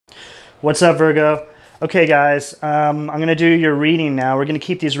What's up, Virgo? Okay, guys, I'm going to do your reading now. We're going to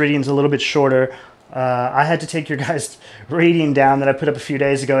keep these readings a little bit shorter. I had to take your guys' reading down that I put up a few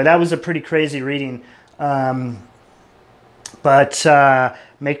days ago. That was a pretty crazy reading. But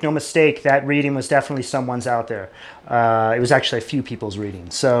make no mistake, that reading was definitely someone's out there. It was actually a few people's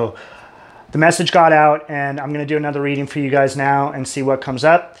reading. So the message got out, and I'm going to do another reading for you guys now and see what comes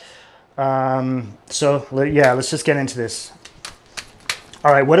up. So, yeah, let's just get into this.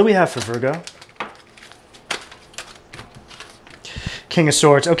 All right, what do we have for Virgo? King of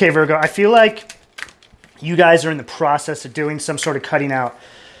Swords. Okay, Virgo, I feel like you guys are in the process of doing some sort of cutting out.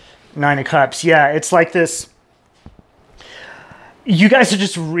 Nine of Cups. Yeah, it's like this. You guys are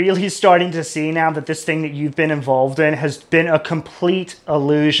just really starting to see now that this thing that you've been involved in has been a complete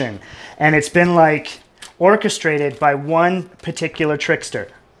illusion. And it's been like orchestrated by one particular trickster.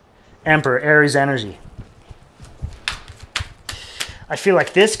 Emperor, Aries energy. I feel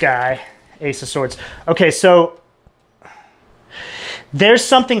like this guy, Ace of Swords. Okay, so there's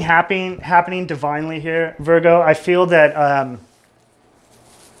something happening divinely here, Virgo. I feel that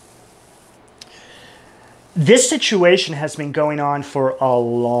this situation has been going on for a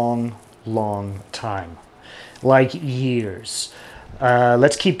long, long time. Like years.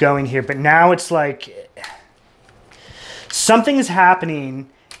 Let's keep going here. But now it's like something is happening,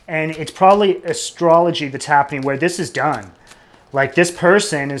 and it's probably astrology that's happening where this is done. Like this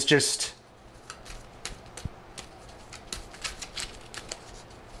person is just...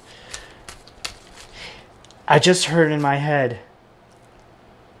 I just heard in my head,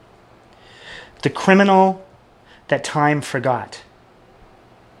 the criminal that time forgot.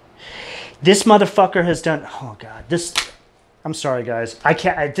 This motherfucker has done... Oh, God. This... I'm sorry, guys. I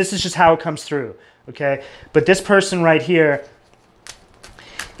can't... this is just how it comes through, okay? But this person right here,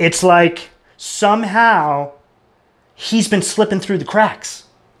 it's like somehow he's been slipping through the cracks.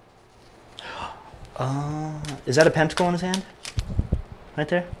 Is that a pentacle in his hand? Right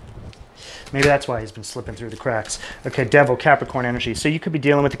there? Maybe that's why he's been slipping through the cracks. Okay, Devil, Capricorn energy. So you could be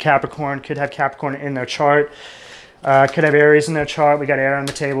dealing with the Capricorn. Could have Capricorn in their chart. Could have Aries in their chart. We got air on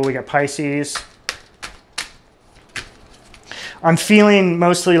the table. We got Pisces. I'm feeling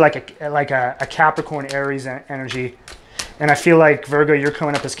mostly like a Capricorn Aries energy. And I feel like, Virgo, you're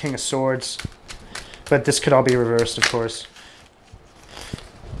coming up as King of Swords. But this could all be reversed, of course.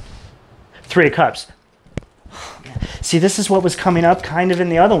 Three of Cups. See, this is what was coming up kind of in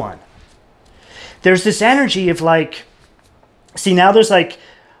the other one. There's this energy of like... See, now there's like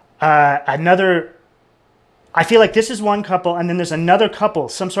another... I feel like this is one couple, and then there's another couple,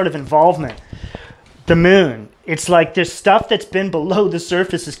 some sort of involvement. The Moon. It's like there's stuff that's been below the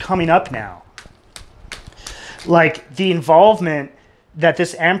surface is coming up now. Like the involvement that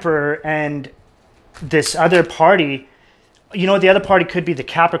this Emperor and this other party... You know, the other party could be the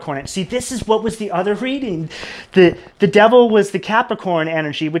Capricorn. See, this is what was the other reading. The Devil was the Capricorn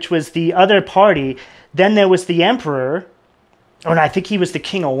energy, which was the other party. Then there was the Emperor. Oh, and I think he was the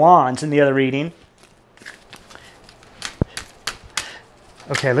King of Wands in the other reading.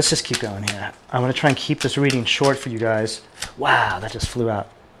 Okay, let's just keep going here. I'm going to try and keep this reading short for you guys. Wow, that just flew out.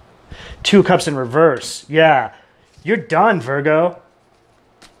 Two of Cups in reverse. Yeah, you're done, Virgo.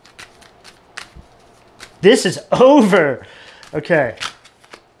 This is over. Okay.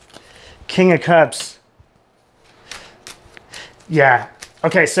 King of Cups. Yeah.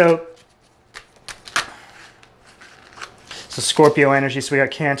 Okay, so Scorpio energy. So we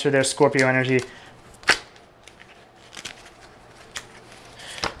got Cancer there, Scorpio energy.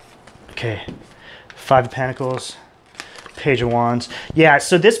 Okay. Five of Pentacles. Page of Wands. Yeah,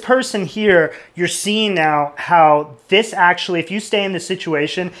 so this person here, you're seeing now how this actually, if you stay in this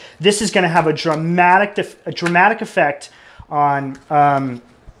situation, this is going to have a dramatic effect on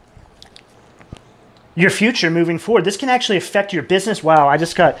your future moving forward. This can actually affect your business. Wow, I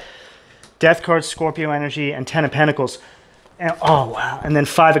just got Death card, Scorpio energy, and Ten of Pentacles. And, oh, wow. And then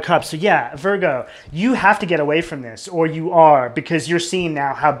Five of Cups. So yeah, Virgo, you have to get away from this, or you are, because you're seeing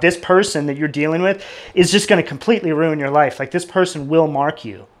now how this person that you're dealing with is just going to completely ruin your life. Like this person will mark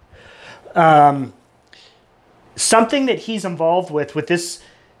you. Something that he's involved with this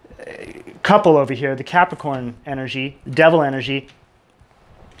couple over here, the Capricorn energy, the Devil energy,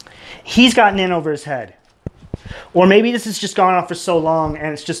 he's gotten in over his head. Or maybe this has just gone on for so long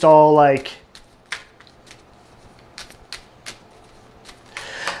and it's just all like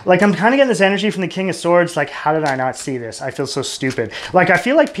I'm kind of getting this energy from the King of Swords. Like, how did I not see this? I feel so stupid. Like, I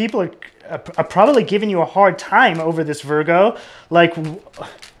feel like people are probably giving you a hard time over this, Virgo. Like,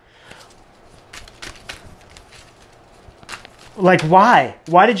 why?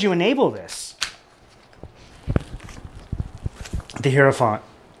 Why did you enable this? The Hierophant.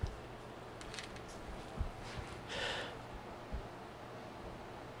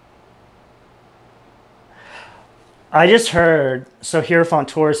 I just heard, so Hierophant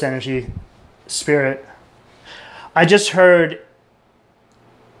Taurus energy, spirit. I just heard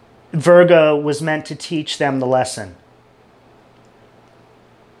Virgo was meant to teach them the lesson.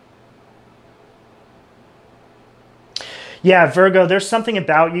 Yeah, Virgo, there's something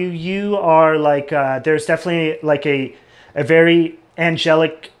about you. You are like, there's definitely like a very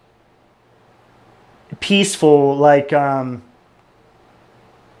angelic, peaceful, like,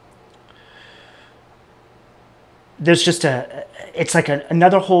 there's just it's like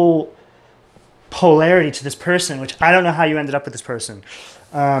another whole polarity to this person, which I don't know how you ended up with this person.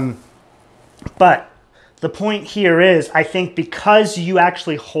 But the point here is, I think because you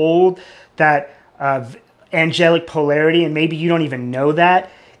actually hold that angelic polarity, and maybe you don't even know that,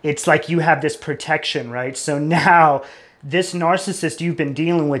 it's like you have this protection, right? So now this narcissist you've been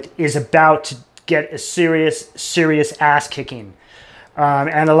dealing with is about to get a serious ass kicking.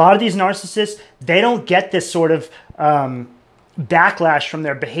 And a lot of these narcissists, they don't get this sort of backlash from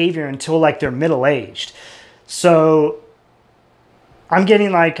their behavior until like they're middle-aged. So I'm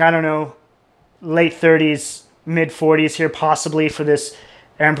getting like, I don't know, late 30s, mid 40s here possibly for this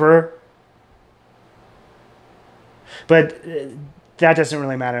emperor. But that doesn't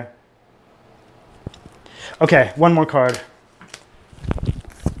really matter. Okay, one more card.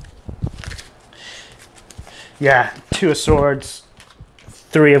 Yeah, Two of Swords,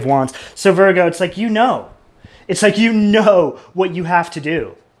 Three of Wands. So Virgo, it's like you know. It's like you know what you have to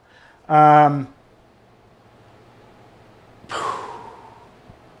do. Oh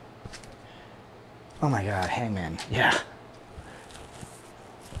my God, Hangman. Yeah.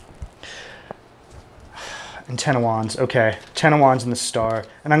 And Ten of Wands. Okay. Ten of Wands and the Star.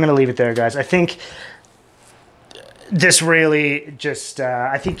 And I'm going to leave it there, guys. I think this really just,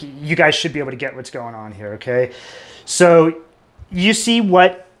 I think you guys should be able to get what's going on here, okay? So you see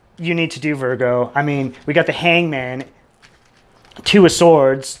what you need to do, Virgo. I mean, we got the Hangman, Two of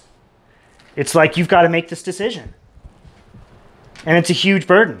Swords. It's like you've got to make this decision. And it's a huge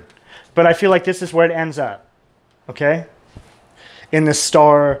burden. But I feel like this is where it ends up, okay? In the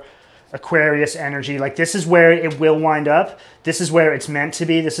Star Aquarius energy, like this is where it will wind up. This is where it's meant to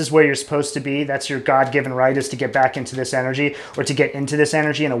be. This is where you're supposed to be. That's your God-given right, is to get back into this energy, or to get into this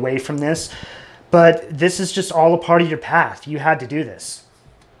energy and away from this. But this is just all a part of your path. You had to do this.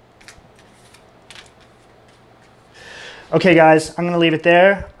 Okay, guys, I'm going to leave it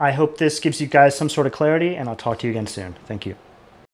there. I hope this gives you guys some sort of clarity, and I'll talk to you again soon. Thank you.